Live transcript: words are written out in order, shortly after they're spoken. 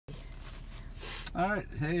All right,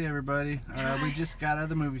 hey everybody. We just got out of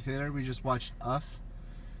the movie theater. We just watched Us,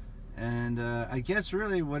 and I guess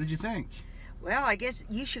really, what did you think? Well, I guess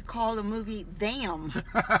you should call the movie Them.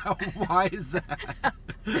 Why is that?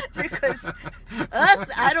 Because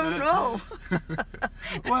us, I don't know.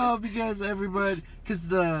 Well, because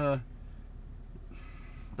the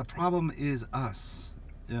problem is us.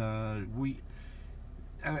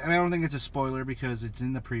 I don't think it's a spoiler because it's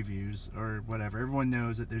in the previews or whatever. Everyone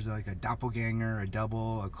knows that there's like a doppelganger, a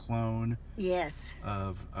double, a clone Yes.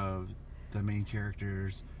 of the main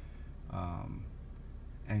characters,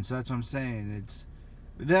 and so that's what I'm saying. It's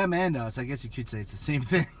them and us. I guess you could say it's the same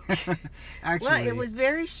thing. Actually, Well, it was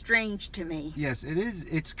very strange to me. yes, it is.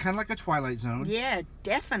 It's kind of like a Twilight Zone. Yeah,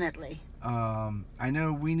 definitely. I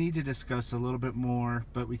know we need to discuss a little bit more,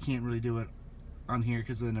 but we can't really do it on here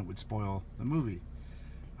because then it would spoil the movie.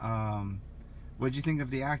 What did you think of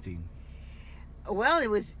the acting? Well, it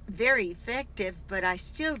was very effective, but I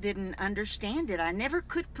still didn't understand it. I never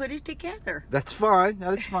could put it together. That's fine.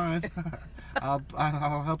 That is fine.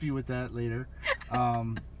 I'll help you with that later.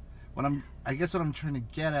 I guess what I'm trying to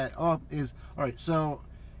get at is all right. So,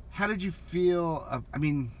 how did you feel? I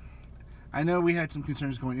mean, I know we had some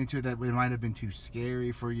concerns going into it that it might have been too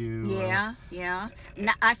scary for you. Yeah.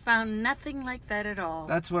 No, I found nothing like that at all.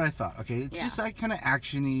 That's what I thought. Okay, it's just like kind of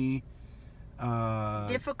actiony.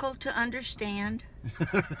 Difficult to understand.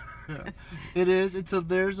 It is.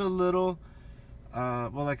 There's a little.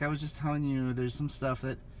 Well, like I was just telling you, there's some stuff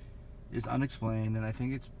that is unexplained, and I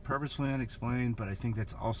think it's purposefully unexplained. But I think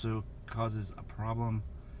that's also causes a problem.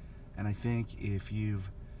 And I think if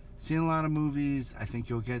you've seen a lot of movies, I think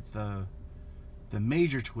you'll get the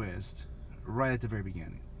major twist right at the very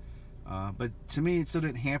beginning. But to me, it still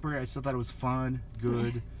didn't hamper it. I still thought it was fun,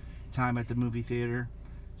 good time at the movie theater.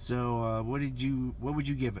 So, what would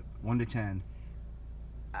you give it? 1 to 10?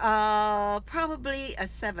 Probably a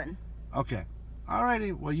 7. Okay.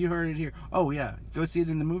 Alrighty. Well, you heard it here. Oh yeah, go see it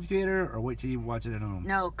in the movie theater or wait till you watch it at home.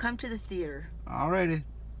 No, come to the theater. Alrighty.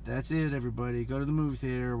 That's it, everybody. Go to the movie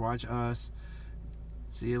theater, watch Us.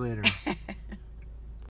 See you later.